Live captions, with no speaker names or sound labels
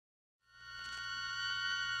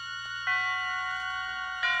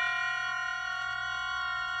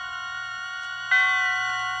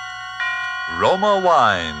Roma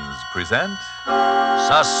Wines present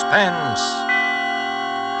Suspense.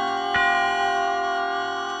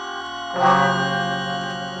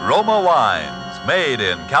 Roma Wines, made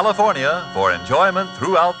in California for enjoyment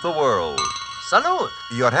throughout the world. Salud.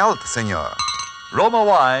 Your health, senor. Roma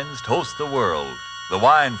Wines toast the world. The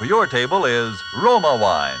wine for your table is Roma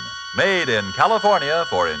Wine, made in California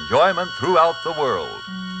for enjoyment throughout the world.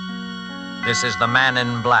 This is the Man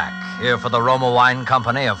in Black, here for the Roma Wine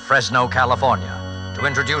Company of Fresno, California, to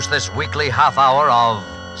introduce this weekly half hour of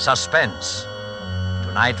Suspense.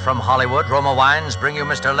 Tonight from Hollywood, Roma Wines bring you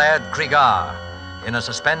Mr. Laird Cregar in a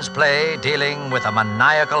suspense play dealing with a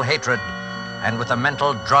maniacal hatred and with the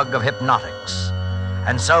mental drug of hypnotics.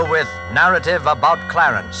 And so with narrative About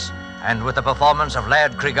Clarence, and with the performance of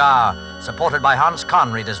Laird Cregar, supported by Hans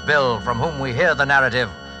Conried as Bill, from whom we hear the narrative,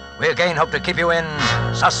 we again hope to keep you in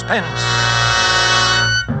suspense.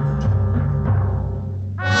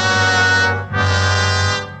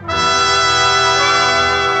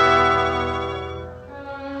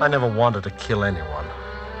 I never wanted to kill anyone.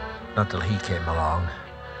 Not till he came along.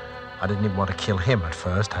 I didn't even want to kill him at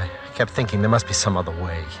first. I kept thinking there must be some other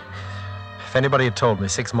way. If anybody had told me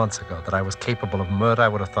 6 months ago that I was capable of murder, I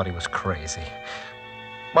would have thought he was crazy.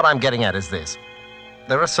 What I'm getting at is this.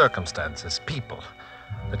 There are circumstances, people,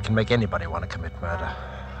 that can make anybody want to commit murder.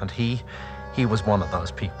 And he was one of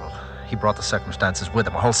those people. He brought the circumstances with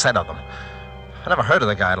him, a whole set of them. I never heard of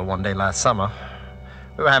the guy till one day last summer.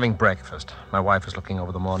 We were having breakfast. My wife was looking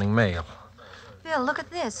over the morning mail. Bill, look at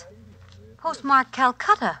this. Postmark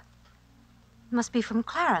Calcutta. It must be from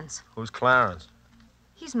Clarence. Who's Clarence?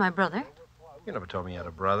 He's my brother. You never told me you had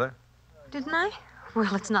a brother. Didn't I?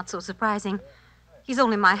 Well, it's not so surprising. He's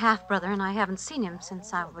only my half-brother, and I haven't seen him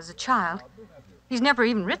since I was a child. He's never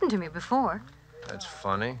even written to me before. That's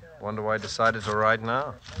funny. Wonder why I decided to write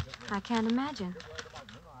now. I can't imagine.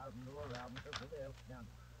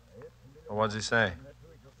 Well, what's he say?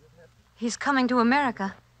 He's coming to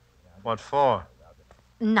America. What for?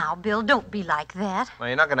 Now, Bill, don't be like that. Well,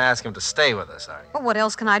 you're not going to ask him to stay with us, are you? Well, what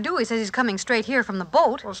else can I do? He says he's coming straight here from the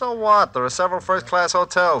boat. Well, so what? There are several first-class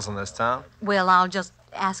hotels in this town. Well, I'll just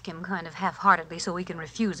ask him kind of half-heartedly so he can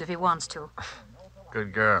refuse if he wants to.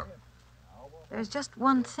 Good girl. There's just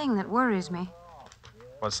one thing that worries me.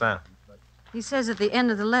 What's that? He says at the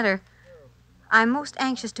end of the letter, I'm most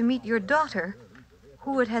anxious to meet your daughter,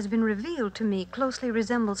 who it has been revealed to me closely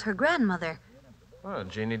resembles her grandmother. Well,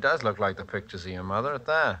 Jeannie does look like the pictures of your mother at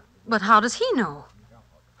that. But how does he know?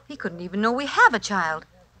 He couldn't even know we have a child.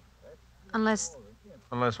 Unless...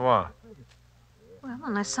 Unless what? Well,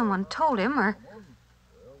 unless someone told him, or...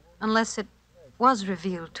 unless it was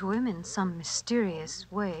revealed to him in some mysterious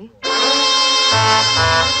way.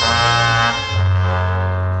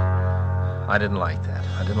 I didn't like that.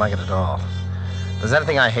 I didn't like it at all. If there's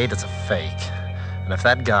anything I hate, it's a fake. And if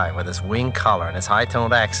that guy with his wing collar and his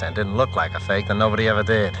high-toned accent didn't look like a fake, then nobody ever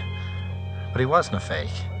did. But he wasn't a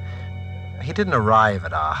fake. He didn't arrive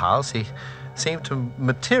at our house. He seemed to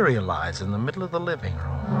materialize in the middle of the living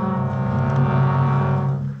room.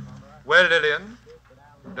 Well, Lillian,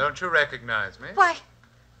 don't you recognize me? Why,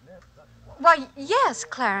 yes,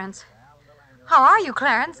 Clarence. How are you,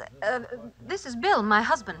 Clarence? This is Bill, my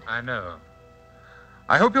husband. I know.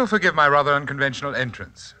 I hope you'll forgive my rather unconventional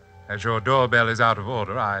entrance. As your doorbell is out of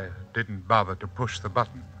order, I didn't bother to push the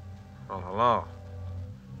button. Oh, hello.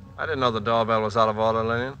 I didn't know the doorbell was out of order,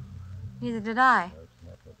 Lillian. Neither did I.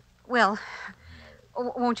 Well,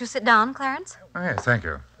 won't you sit down, Clarence? Oh, yes, thank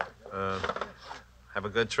you. Have a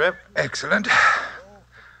good trip? Excellent.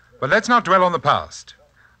 But let's not dwell on the past.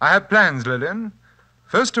 I have plans, Lillian.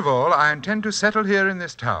 First of all, I intend to settle here in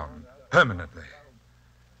this town, permanently.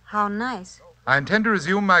 How nice. I intend to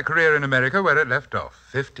resume my career in America where it left off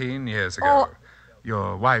 15 years ago. Oh.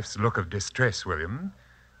 Your wife's look of distress, William,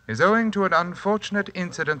 is owing to an unfortunate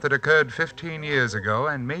incident that occurred 15 years ago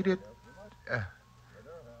and made it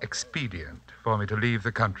expedient for me to leave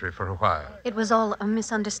the country for a while. It was all a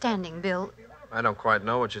misunderstanding, Bill. I don't quite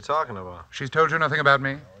know what you're talking about. She's told you nothing about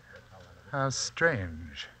me? How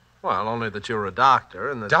strange. Well, only that you're a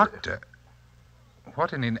doctor and that... Doctor?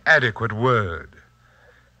 What an inadequate word.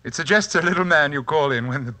 It suggests a little man you call in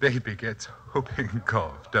when the baby gets whooping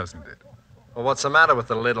cough, doesn't it? Well, what's the matter with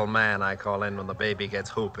the little man I call in when the baby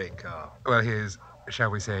gets whooping cough? Well, he is, shall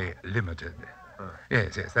we say, limited.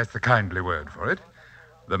 Yes, that's the kindly word for it.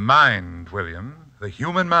 The mind, William, the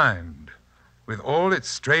human mind, with all its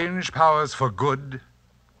strange powers for good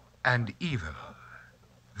and evil.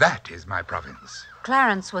 That is my province.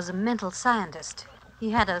 Clarence was a mental scientist. He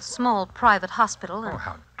had a small private hospital. Oh,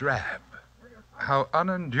 how drab. How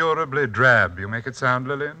unendurably drab you make it sound,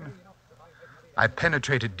 Lillian. I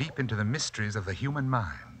penetrated deep into the mysteries of the human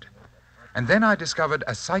mind. And then I discovered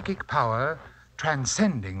a psychic power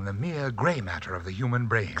transcending the mere gray matter of the human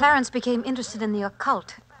brain. Clarence became interested in the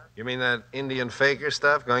occult. You mean that Indian faker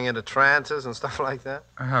stuff, going into trances and stuff like that?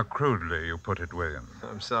 How crudely you put it, William.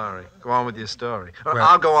 I'm sorry. Go on with your story. Or Well-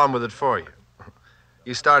 I'll go on with it for you.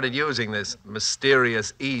 You started using this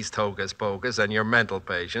mysterious East hocus pocus on your mental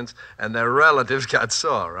patients, and their relatives got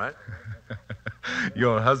sore, right?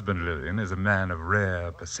 Your husband, Lillian, is a man of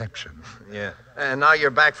rare perception. Yeah. And now you're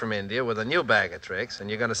back from India with a new bag of tricks, and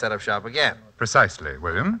you're going to set up shop again. Precisely,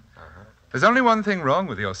 William. There's only one thing wrong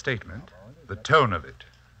with your statement, the tone of it.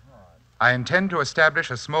 I intend to establish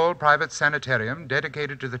a small private sanitarium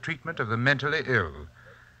dedicated to the treatment of the mentally ill.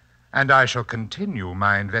 And I shall continue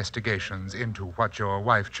my investigations into what your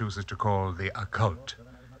wife chooses to call the occult.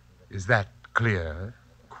 Is that clear?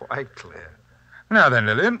 Quite clear. Now then,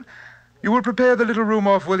 Lillian, you will prepare the little room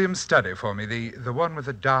off William's study for me, the one with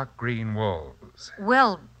the dark green walls.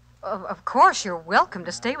 Well, of course, you're welcome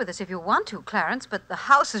to stay with us if you want to, Clarence, but the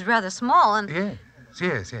house is rather small and...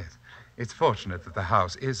 Yes. It's fortunate that the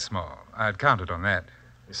house is small. I'd counted on that.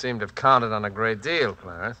 You seem to have counted on a great deal,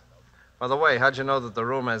 Clarence. By the way, how'd you know that the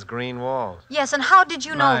room has green walls? Yes, and how did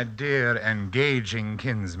you know... My dear engaging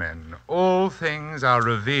kinsmen, all things are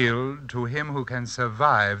revealed to him who can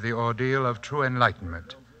survive the ordeal of true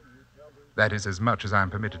enlightenment. That is as much as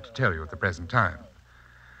I'm permitted to tell you at the present time.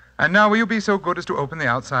 And now will you be so good as to open the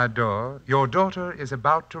outside door? Your daughter is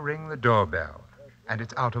about to ring the doorbell, and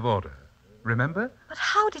it's out of order. Remember? But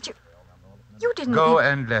how did you... You didn't... Go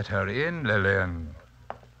and let her in, Lillian.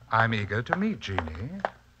 I'm eager to meet Jeannie.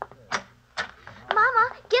 Mama,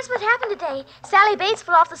 guess what happened today? Sally Bates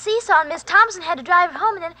fell off the seesaw and Miss Thompson had to drive her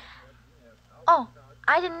home and then... Oh,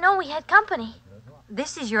 I didn't know we had company.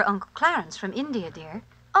 This is your Uncle Clarence from India, dear.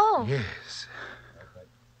 Oh. Yes.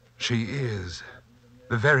 She is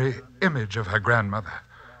the very image of her grandmother.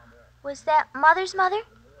 Was that Mother's mother?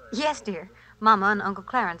 Yes, dear. Mama and Uncle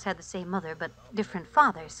Clarence had the same mother, but different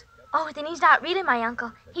fathers. Oh, then he's not really my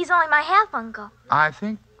uncle. He's only my half-uncle. I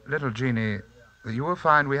think, little Jeannie, that you will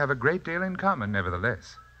find we have a great deal in common,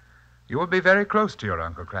 nevertheless. You will be very close to your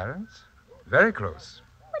Uncle Clarence. Very close.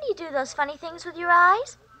 What do you do those funny things with your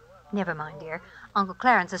eyes? Never mind, dear. Uncle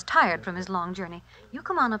Clarence is tired from his long journey. You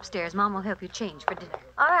come on upstairs. Mom will help you change for dinner.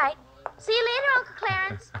 All right. See you later, Uncle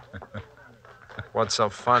Clarence. What's so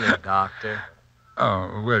funny, Doctor?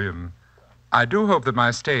 Oh, William, I do hope that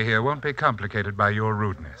my stay here won't be complicated by your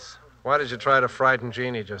rudeness. Why did you try to frighten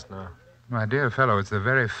Jeannie just now? My dear fellow, it's the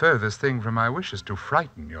very furthest thing from my wishes to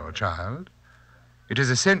frighten your child. It is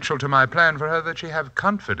essential to my plan for her that she have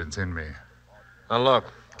confidence in me. Now, look,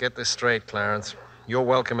 get this straight, Clarence. You're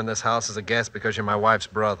welcome in this house as a guest because you're my wife's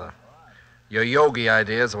brother. Your yogi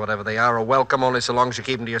ideas, or whatever they are welcome only so long as you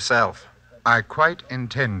keep them to yourself. I quite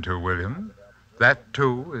intend to, William. That,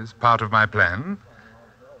 too, is part of my plan.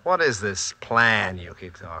 What is this plan you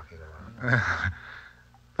keep talking about?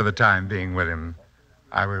 For the time being, William,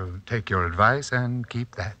 I will take your advice and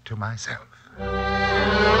keep that to myself.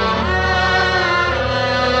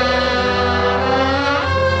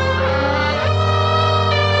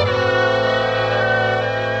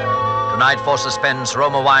 Tonight for Suspense,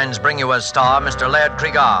 Roma Wines bring you as star Mr. Laird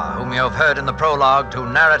Cregar, whom you have heard in the prologue to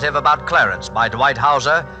Narrative About Clarence by Dwight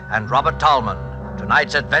Hauser and Robert Tallman.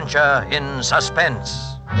 Tonight's adventure in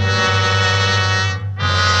Suspense.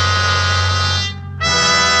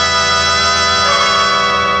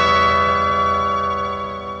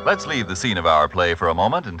 Let's leave the scene of our play for a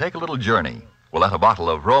moment and take a little journey. We'll let a bottle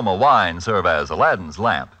of Roma wine serve as Aladdin's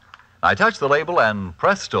lamp. I touch the label, and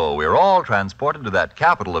presto, we're all transported to that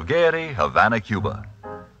capital of gaiety, Havana, Cuba.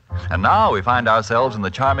 And now we find ourselves in the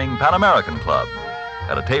charming Pan American Club.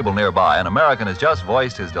 At a table nearby, an American has just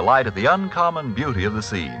voiced his delight at the uncommon beauty of the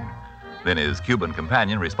scene. Then his Cuban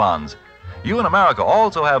companion responds, "You in America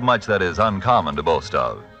also have much that is uncommon to boast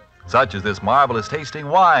of, such as this marvelous tasting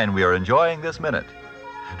wine we are enjoying this minute.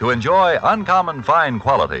 To enjoy uncommon fine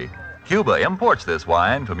quality, Cuba imports this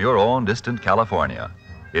wine from your own distant California.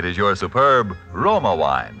 It is your superb Roma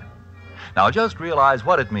wine. Now just realize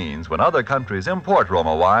what it means when other countries import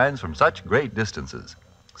Roma wines from such great distances.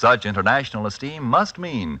 Such international esteem must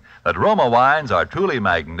mean that Roma wines are truly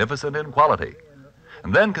magnificent in quality.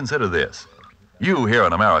 And then consider this. You here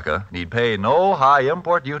in America need pay no high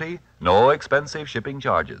import duty, no expensive shipping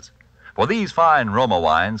charges. For these fine Roma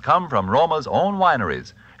wines come from Roma's own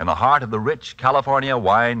wineries in the heart of the rich California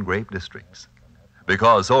wine grape districts.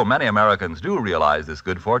 Because so many Americans do realize this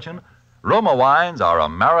good fortune, Roma wines are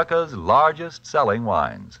America's largest selling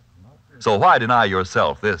wines. So why deny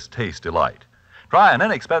yourself this taste delight? Try an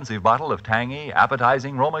inexpensive bottle of tangy,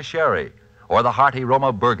 appetizing Roma sherry, or the hearty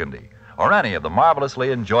Roma Burgundy, or any of the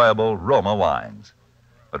marvelously enjoyable Roma wines.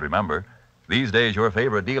 But remember, these days your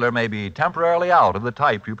favorite dealer may be temporarily out of the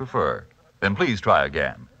type you prefer. Then please try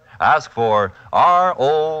again. Ask for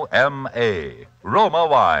R-O-M-A, Roma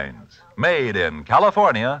Wines, made in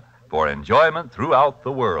California for enjoyment throughout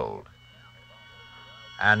the world.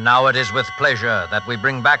 And now it is with pleasure that we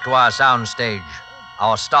bring back to our soundstage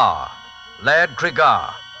our star, Laird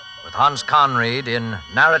Cregar, with Hans Conried in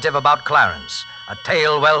Narrative About Clarence, a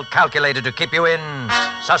tale well calculated to keep you in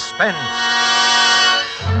suspense.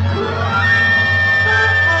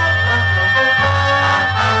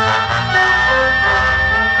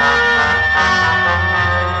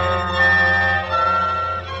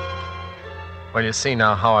 Well, you see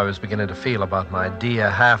now how I was beginning to feel about my dear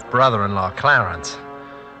half-brother-in-law, Clarence.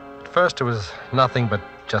 At first, it was nothing but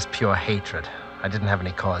just pure hatred. I didn't have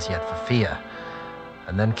any cause yet for fear.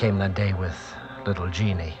 And then came that day with little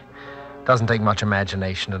Jeannie. Doesn't take much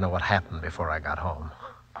imagination to know what happened before I got home.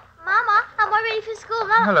 Mama, I'm all ready for school.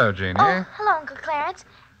 Mama. Hello, Jeannie. Oh, hello, Uncle Clarence.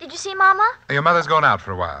 Did you see Mama? Your mother's gone out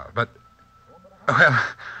for a while, but... Well,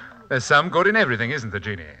 there's some good in everything, isn't there,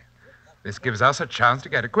 Jeannie? This gives us a chance to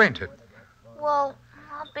get acquainted. Well,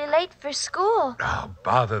 I'll be late for school. Oh,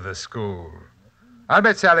 bother the school. I'll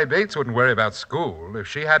bet Sally Bates wouldn't worry about school if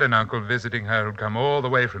she had an uncle visiting her who'd come all the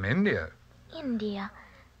way from India. India?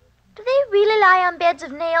 Do they really lie on beds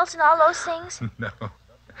of nails and all those things? No.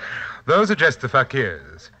 Those are just the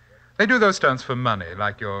fakirs. They do those stunts for money,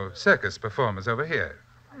 like your circus performers over here.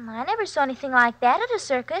 I never saw anything like that at a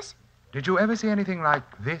circus. Did you ever see anything like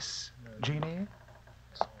this, Jeannie?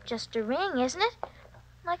 Just a ring, isn't it?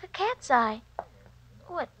 Like a cat's eye.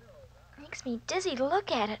 Oh, it makes me dizzy to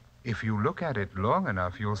look at it. If you look at it long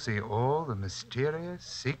enough, you'll see all the mysterious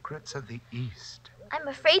secrets of the East. I'm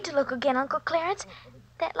afraid to look again, Uncle Clarence.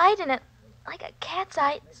 That light in it, like a cat's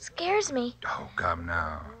eye, scares me. Oh, come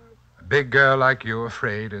now. A big girl like you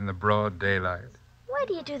afraid in the broad daylight. Why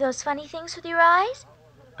do you do those funny things with your eyes?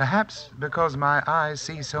 Perhaps because my eyes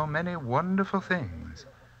see so many wonderful things.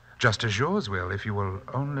 Just as yours will if you will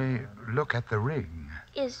only look at the ring.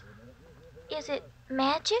 Is it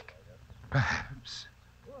magic? Perhaps.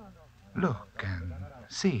 Look and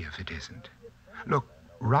see if it isn't. Look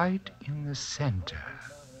right in the center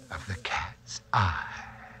of the cat's eye.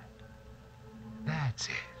 That's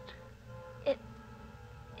it.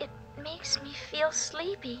 It makes me feel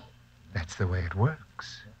sleepy. That's the way it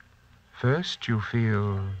works. First you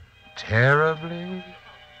feel terribly,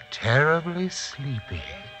 terribly sleepy.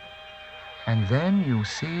 And then you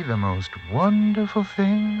see the most wonderful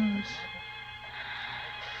things.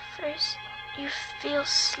 First, you feel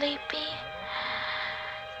sleepy,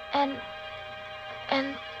 and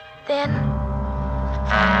then...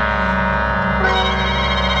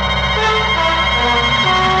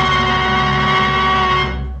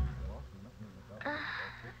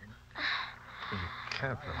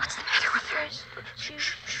 What's the matter with her? First, you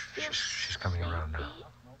feel She's coming around now.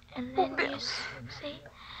 and then you see...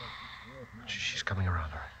 She's coming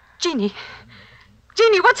around, all right. Jeannie,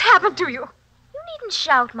 what's happened to you? You needn't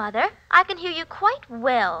shout, Mother. I can hear you quite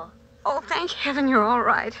well. Oh, thank heaven you're all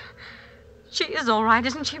right. She is all right,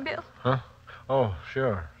 isn't she, Bill? Huh? Oh,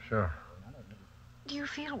 sure. Do you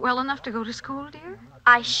feel well enough to go to school, dear?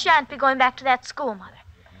 I shan't be going back to that school, Mother.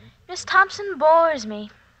 Miss Thompson bores me.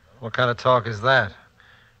 What kind of talk is that?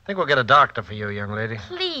 I think we'll get a doctor for you, young lady.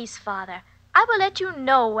 Please, Father. I will let you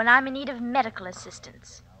know when I'm in need of medical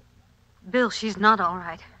assistance. Bill, she's not all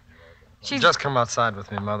right. She's... Just come outside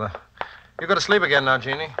with me, Mother. You go to sleep again now,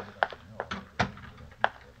 Jeannie.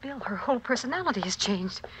 Bill, her whole personality has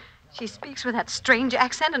changed. She speaks with that strange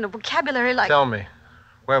accent and a vocabulary like... Tell me,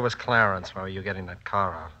 where was Clarence while you were getting that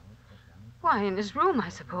car out? Why, in his room, I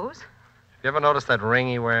suppose. You ever notice that ring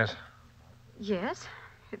he wears? Yes.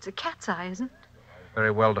 It's a cat's eye, isn't it?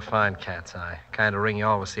 Very well-defined cat's eye. Kind of ring you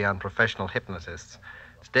always see on professional hypnotists.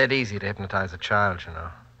 It's dead easy to hypnotize a child, you know.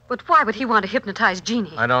 But why would he want to hypnotize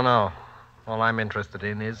Jeannie? I don't know. All I'm interested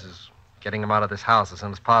in is getting him out of this house as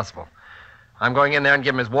soon as possible. I'm going in there and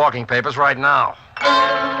give him his walking papers right now.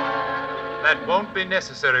 That won't be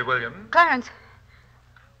necessary, William. Clarence,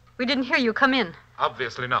 we didn't hear you come in.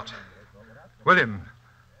 Obviously not. William,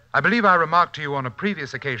 I believe I remarked to you on a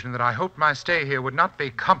previous occasion that I hoped my stay here would not be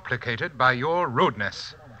complicated by your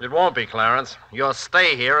rudeness. It won't be, Clarence. Your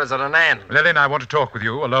stay here is at an end. Lillian, I want to talk with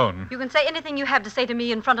you alone. You can say anything you have to say to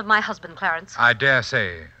me in front of my husband, Clarence. I dare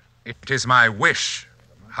say it is my wish,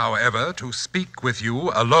 however, to speak with you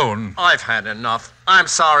alone. I've had enough. I'm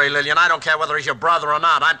sorry, Lillian. I don't care whether he's your brother or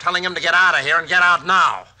not. I'm telling him to get out of here and get out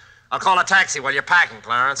now. I'll call a taxi while you're packing,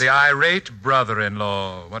 Clarence. The irate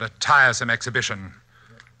brother-in-law. What a tiresome exhibition.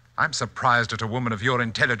 I'm surprised at a woman of your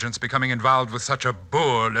intelligence becoming involved with such a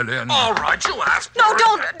boor, Lillian. All right, you asked No, for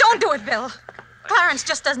it. don't do it, Bill. Clarence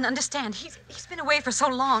just doesn't understand. He's been away for so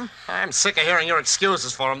long. I'm sick of hearing your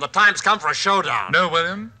excuses for him. The time's come for a showdown. No,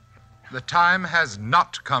 William. The time has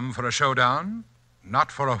not come for a showdown.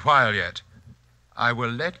 Not for a while yet. I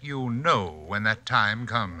will let you know when that time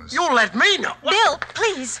comes. You'll let me know. Bill,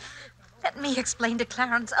 please. Let me explain to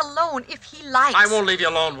Clarence alone if he likes. I won't leave you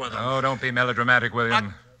alone with him. Oh, don't be melodramatic,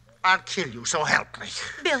 William. I'll kill you, so help me.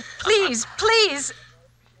 Bill, please, please.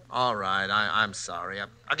 All right, I'm sorry.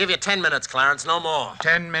 I'll give you 10 minutes, Clarence, no more.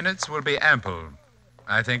 10 minutes will be ample.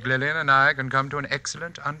 I think Lillian and I can come to an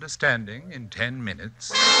excellent understanding in 10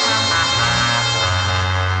 minutes.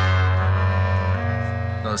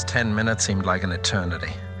 Those 10 minutes seemed like an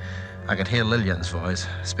eternity. I could hear Lillian's voice,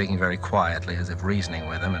 speaking very quietly as if reasoning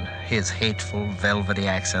with him, and his hateful, velvety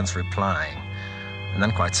accents replying. And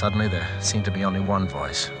then quite suddenly there seemed to be only one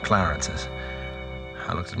voice, Clarence's.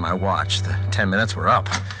 I looked at my watch. The 10 minutes were up.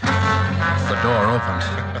 The door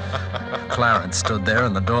opened. Clarence stood there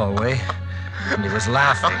in the doorway, and he was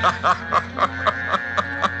laughing.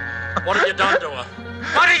 What have you done to her?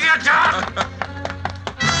 What have you done?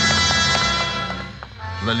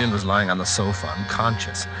 Lillian was lying on the sofa,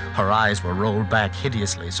 unconscious. Her eyes were rolled back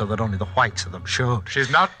hideously so that only the whites of them showed.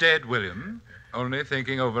 She's not dead, William. Only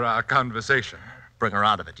thinking over our conversation. Bring her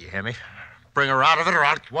out of it, you hear me? Bring her out of it or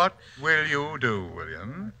I'll... What will you do,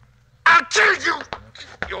 William? I'll kill you!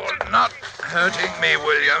 You're not hurting me,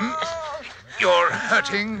 William. You're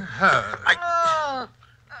hurting her.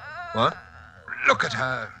 What? Look at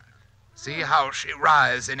her. See how she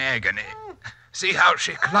writhes in agony. See how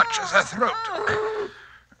she clutches her throat.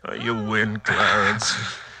 You win, Clarence.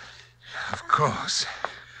 Of course.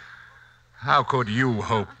 How could you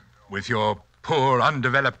hope, with your poor,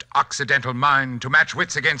 undeveloped Occidental mind, to match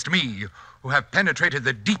wits against me, who have penetrated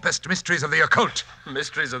the deepest mysteries of the occult?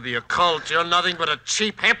 Mysteries of the occult? You're nothing but a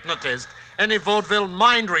cheap hypnotist. Any vaudeville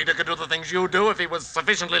mind reader could do the things you do if he was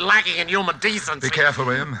sufficiently lacking in human decency. Be careful,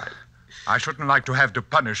 William. I shouldn't like to have to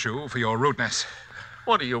punish you for your rudeness.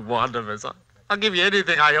 What do you want of us? I'll give you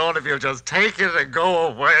anything I own if you'll just take it and go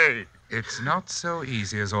away. It's not so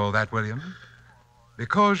easy as all that, William.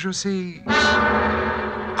 Because, you see,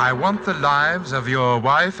 I want the lives of your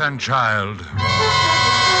wife and child.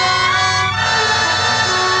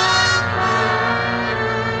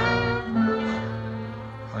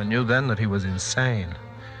 I knew then that he was insane.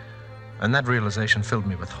 And that realization filled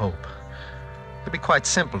me with hope. It'd be quite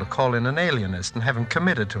simple to call in an alienist and have him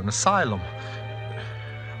committed to an asylum.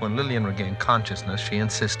 When Lillian regained consciousness, she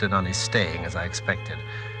insisted on his staying, as I expected.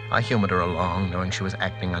 I humored her along, knowing she was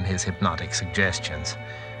acting on his hypnotic suggestions.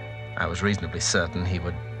 I was reasonably certain he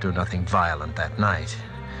would do nothing violent that night.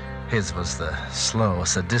 His was the slow,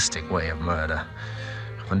 sadistic way of murder.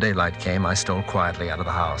 When daylight came, I stole quietly out of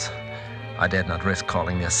the house. I dared not risk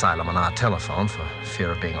calling the asylum on our telephone for fear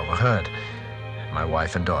of being overheard. My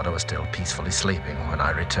wife and daughter were still peacefully sleeping when I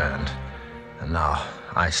returned. And now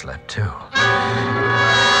I slept too.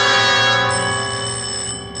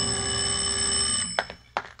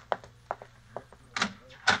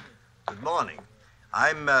 Good morning.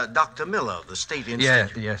 I'm Dr. Miller of the State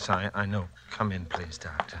Institute. Yes, I know. Come in, please,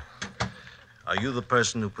 Doctor. Are you the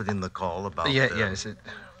person who put in the call about... Yes, it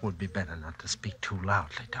would be better not to speak too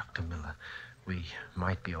loudly, Dr. Miller. We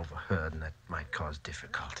might be overheard, and that might cause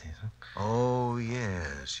difficulties. Oh,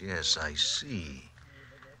 yes, I see.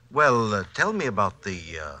 Well, tell me about the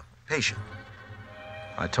patient.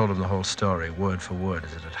 I told him the whole story, word for word,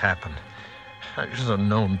 as it had happened. I should have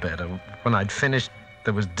known better. When I'd finished,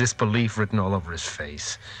 there was disbelief written all over his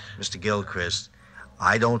face. Mr. Gilchrist,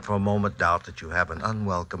 I don't for a moment doubt that you have an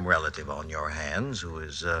unwelcome relative on your hands who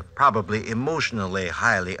is probably emotionally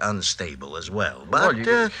highly unstable as well.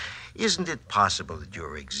 But isn't it possible that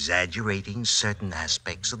you're exaggerating certain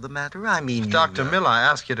aspects of the matter? I mean, Dr. Miller, I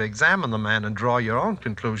ask you to examine the man and draw your own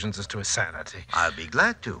conclusions as to his sanity. I'll be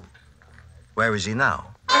glad to. Where is he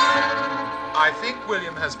now? I think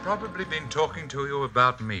William has probably been talking to you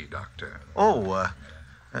about me, Doctor. Oh,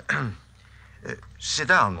 sit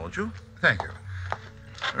down, won't you? Thank you.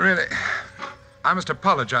 Really, I must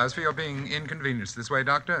apologize for your being inconvenienced this way,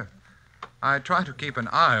 Doctor. I try to keep an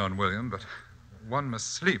eye on William, but one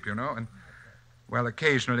must sleep, you know, and, well,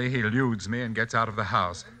 occasionally he eludes me and gets out of the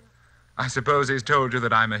house. I suppose he's told you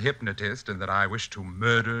that I'm a hypnotist and that I wish to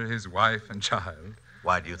murder his wife and child.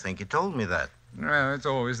 Why do you think he told me that? Well, it's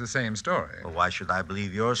always the same story. Well, why should I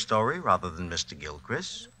believe your story rather than Mr.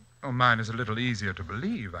 Gilchrist's? Oh, mine is a little easier to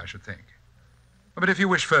believe, I should think. But if you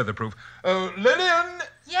wish further proof... Oh, Lillian!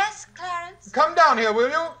 Yes, Clarence? Come down here, will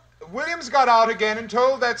you? William's got out again and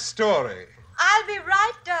told that story. I'll be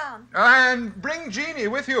right down. And bring Jeannie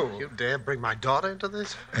with you. You dare bring my daughter into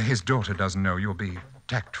this? His daughter doesn't know. You'll be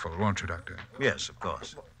tactful, won't you, Doctor? Yes, of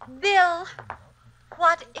course. Bill,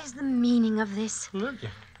 what is the meaning of this?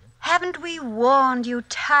 Lillian. Haven't we warned you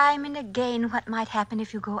time and again what might happen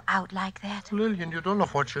if you go out like that? Lillian, you don't know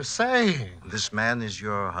what you're saying. This man is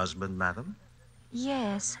your husband, madam?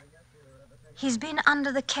 Yes. He's been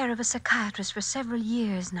under the care of a psychiatrist for several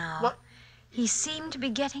years now. What? He seemed to be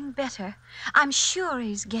getting better. I'm sure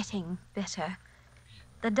he's getting better.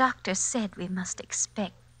 The doctor said we must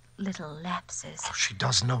expect little lapses. Oh, she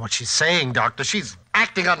doesn't know what she's saying, Doctor. She's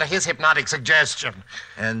acting under his hypnotic suggestion.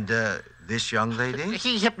 And this young lady?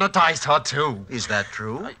 He hypnotized her, too. Is that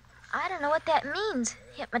true? I don't know what that means,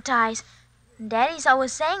 hypnotize. Daddy's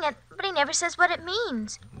always saying it, but he never says what it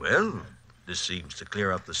means. Well, this seems to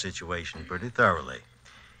clear up the situation pretty thoroughly.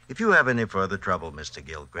 If you have any further trouble, Mr.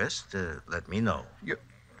 Gilchrist, let me know.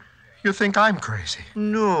 You think I'm crazy?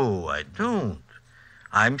 No, I don't.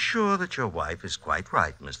 I'm sure that your wife is quite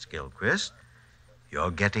right, Mr. Gilchrist.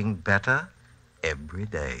 You're getting better every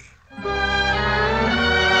day.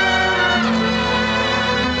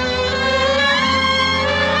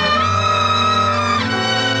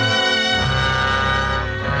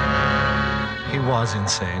 He was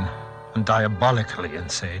insane, and diabolically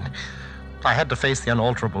insane. I had to face the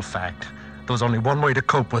unalterable fact. There was only one way to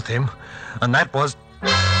cope with him, and that was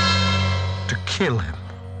to kill him.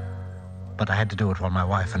 But I had to do it while my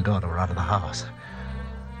wife and daughter were out of the house.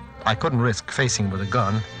 I couldn't risk facing him with a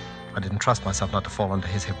gun. I didn't trust myself not to fall under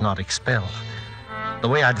his hypnotic spell. The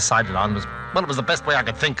way I decided on was, well, it was the best way I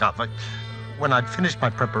could think of. When I'd finished my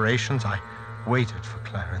preparations, I waited for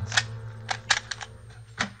Clarence.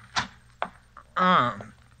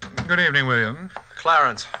 Good evening, William.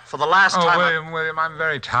 Clarence, for the last time... William, I'm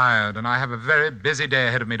very tired, and I have a very busy day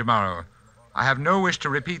ahead of me tomorrow. I have no wish to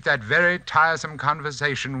repeat that very tiresome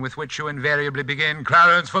conversation with which you invariably begin,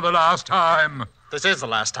 Clarence, for the last time. This is the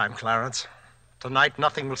last time, Clarence. Tonight,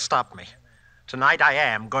 nothing will stop me. Tonight, I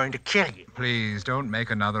am going to kill you. Please don't make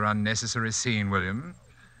another unnecessary scene, William.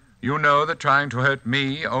 You know that trying to hurt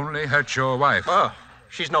me only hurts your wife. Oh,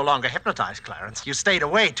 she's no longer hypnotized, Clarence. You stayed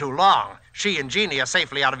away too long. She and Jeannie are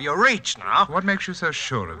safely out of your reach now. What makes you so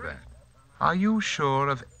sure of that? Are you sure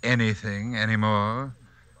of anything anymore?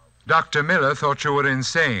 Dr. Miller thought you were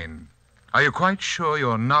insane. Are you quite sure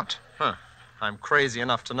you're not? I'm crazy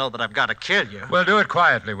enough to know that I've got to kill you. Well, do it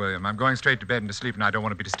quietly, William. I'm going straight to bed and to sleep, and I don't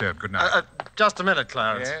want to be disturbed. Good night. Just a minute,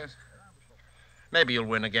 Clarence. Yes? Maybe you'll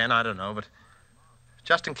win again. I don't know, but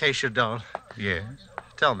just in case you don't, Yes?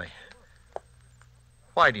 tell me,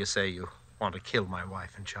 why do you say you want to kill my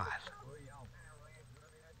wife and child?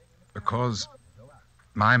 Because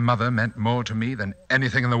my mother meant more to me than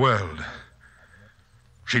anything in the world.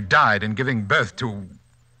 She died in giving birth to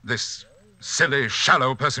this silly,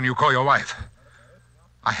 shallow person you call your wife.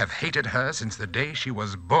 I have hated her since the day she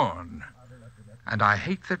was born. And I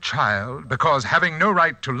hate the child because, having no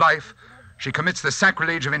right to life, she commits the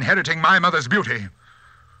sacrilege of inheriting my mother's beauty.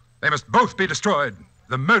 They must both be destroyed,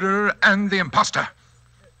 the murderer and the imposter.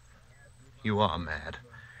 You are mad.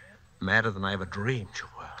 Madder than I ever dreamed you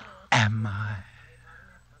were. Am I?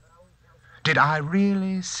 Did I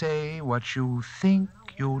really say what you think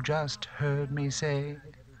you just heard me say?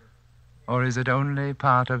 Or is it only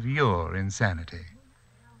part of your insanity?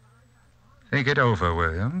 Think it over,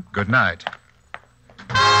 William. Good night.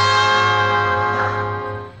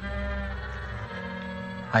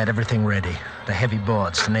 I had everything ready. The heavy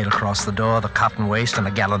boards to nail across the door, the cotton waste, and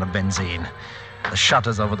a gallon of benzene. The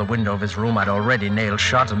shutters over the window of his room I'd already nailed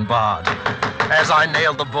shut and barred. As I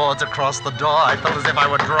nailed the boards across the door, I felt as if I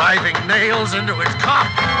were driving nails into his cock.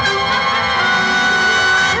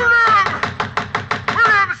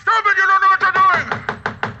 William, stop it! You don't know what you're doing!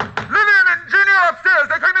 Lillian and Jeannie are upstairs.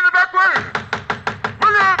 They came in the back way.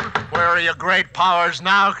 William! Where are your great powers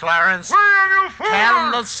now, Clarence? William, you fool!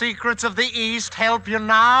 Can the secrets of the East help you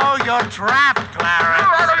now? You're trapped, Clarence.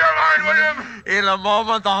 You're out of your mind, William! In a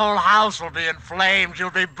moment, the whole house will be in flames. You'll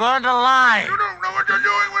be burnt alive. You don't know what you're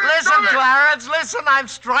doing, William! Listen, Stop it! Clarence, listen. I'm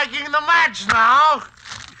striking the match now.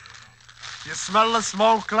 You smell the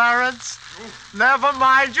smoke, Clarence? Never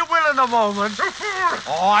mind. You will in a moment. You fool!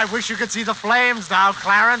 Oh, I wish you could see the flames now,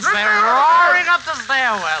 Clarence. They're roaring up the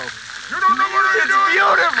stairwell. You don't know what you're It's doing!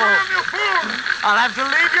 beautiful. William, you fool! I'll have to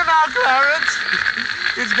leave you now, Clarence.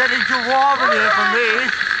 It's getting too warm in here for me.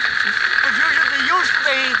 But you should be used to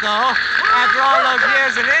the heat, though, after all those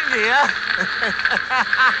years in India.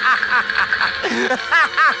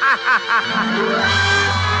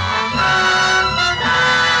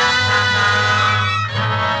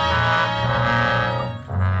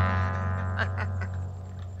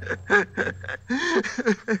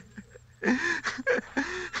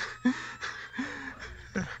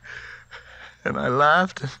 And I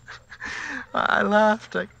laughed. I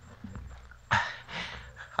laughed.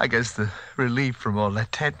 I guess the relief from all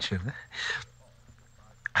that tension.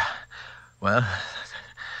 Well,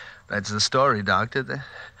 that's the story, Doctor.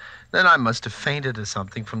 Then I must have fainted or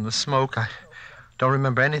something from the smoke. I don't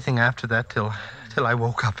remember anything after that till I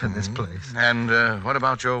woke up in this place. And what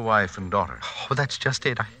about your wife and daughter? Oh, that's just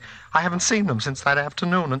it. I haven't seen them since that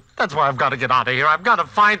afternoon, and that's why I've got to get out of here. I've got to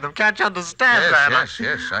find them. Can't you understand that?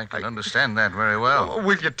 Yes, I can understand that very well. Oh,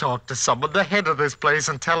 will you talk to someone, the head of this place,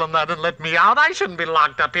 and tell him that and let me out? I shouldn't be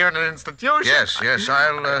locked up here in an institution. Yes,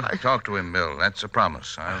 I'll talk to him, Bill. That's a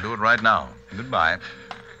promise. I'll do it right now. Goodbye.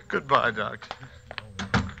 Goodbye, Doctor.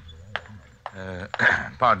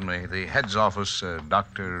 Pardon me, the head's office,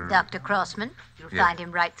 Dr. Dr. Crossman. You'll find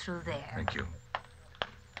him right through there. Thank you.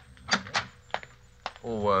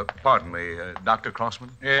 Oh, pardon me, Dr. Crossman?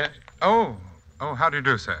 Yes? Oh, how do you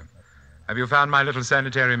do, sir? Have you found my little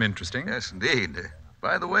sanitarium interesting? Yes, indeed.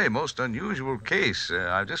 By the way, most unusual case.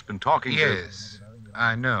 I've just been talking Yes,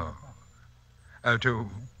 I know. To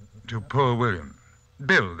poor William.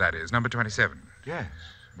 Bill, that is, number 27. Yes,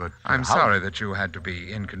 but... I'm sorry that you had to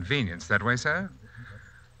be inconvenienced that way, sir.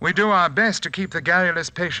 We do our best to keep the garrulous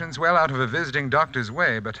patients well out of a visiting doctor's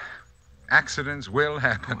way, but accidents will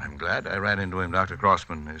happen. I'm glad I ran into him, Dr.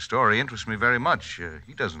 Crossman. His story interests me very much.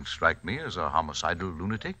 He doesn't strike me as a homicidal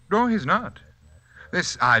lunatic. No, he's not.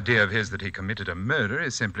 This idea of his that he committed a murder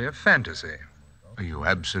is simply a fantasy. Are you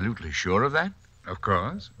absolutely sure of that? Of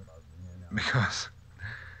course. Because,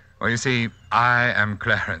 well, you see, I am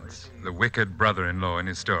Clarence, the wicked brother-in-law in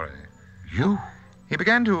his story. You? He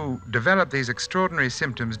began to develop these extraordinary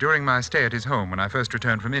symptoms during my stay at his home when I first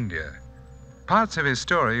returned from India. Parts of his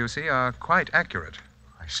story, you see, are quite accurate.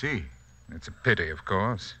 I see. It's a pity, of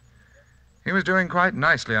course. He was doing quite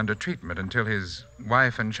nicely under treatment until his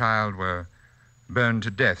wife and child were burned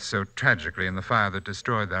to death so tragically in the fire that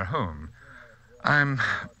destroyed their home. I'm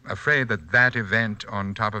afraid that event,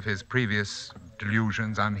 on top of his previous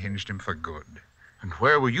delusions, unhinged him for good. And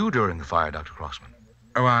where were you during the fire, Dr. Crossman?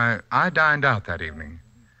 Oh, I dined out that evening.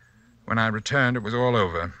 When I returned, it was all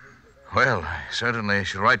over. Well, I certainly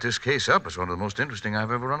shall write this case up as one of the most interesting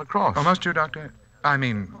I've ever run across. Oh, must you, Doctor? I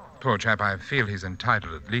mean, poor chap, I feel he's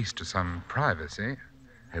entitled at least to some privacy.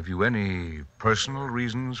 Have you any personal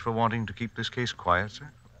reasons for wanting to keep this case quiet,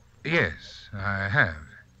 sir? Yes, I have.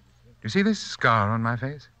 Do you see this scar on my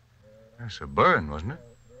face? Yes, a burn, wasn't it?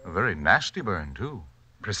 A very nasty burn, too.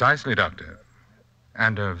 Precisely, Doctor.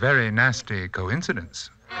 And a very nasty coincidence.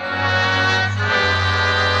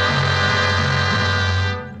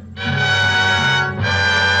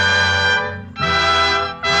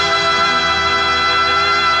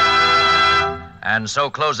 And so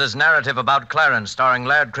closes narrative about Clarence, starring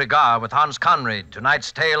Laird Cregar with Hans Conried,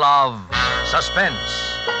 tonight's tale of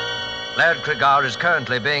Suspense. Laird Cregar is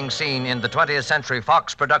currently being seen in the 20th Century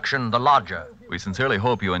Fox production, The Lodger. We sincerely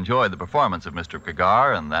hope you enjoyed the performance of Mr.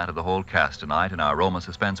 Cregar and that of the whole cast tonight in our Roma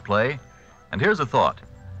suspense play. And here's a thought.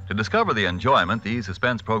 To discover the enjoyment these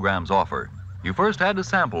suspense programs offer, you first had to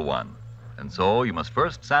sample one. And so you must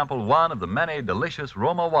first sample one of the many delicious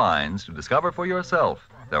Roma wines to discover for yourself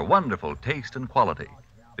their wonderful taste and quality,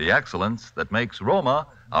 the excellence that makes Roma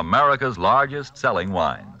America's largest selling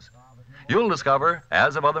wines. You'll discover,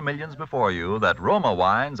 as of other millions before you, that Roma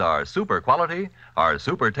wines are super quality, are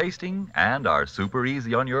super tasting, and are super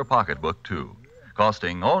easy on your pocketbook, too,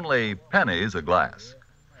 costing only pennies a glass.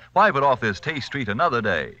 Why put off this taste treat another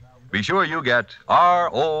day? Be sure you get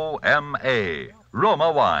R-O-M-A,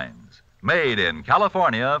 Roma wines, made in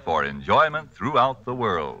California for enjoyment throughout the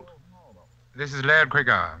world. This is Laird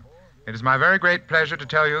Cregar. It is my very great pleasure to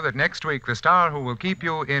tell you that next week the star who will keep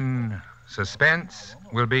you in suspense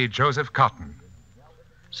will be Joseph Cotton.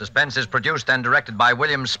 Suspense is produced and directed by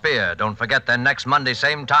William Spear. Don't forget then next Monday,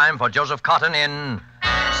 same time, for Joseph Cotton in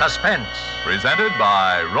Suspense. Presented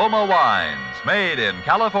by Roma Wines, made in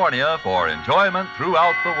California for enjoyment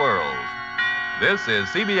throughout the world. This is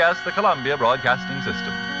CBS, the Columbia Broadcasting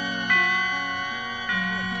System.